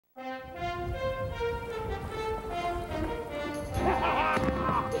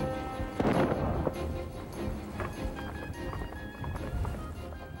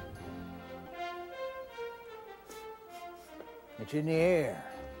It's in the air.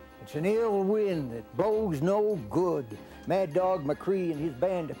 It's an ill wind that blows no good. Mad Dog McCree and his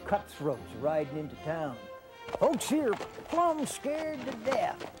band of cutthroats are riding into town. Folks here plumb scared to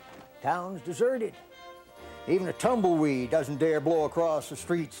death. Town's deserted. Even a tumbleweed doesn't dare blow across the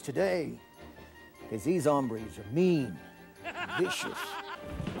streets today. Because these hombres are mean, vicious,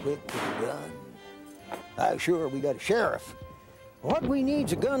 quick with a gun. Sure, we got a sheriff. What we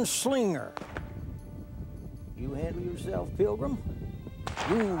need's a gunslinger. You handle yourself, Pilgrim?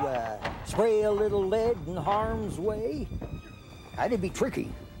 You spray a little lead in harm's way? That'd be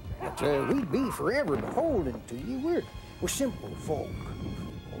tricky, but we'd be forever beholden to you. We're simple folk.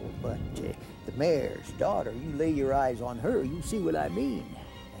 Oh, but the mayor's daughter, you lay your eyes on her, you see what I mean.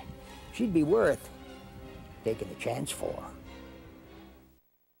 She'd be worth taking a chance for.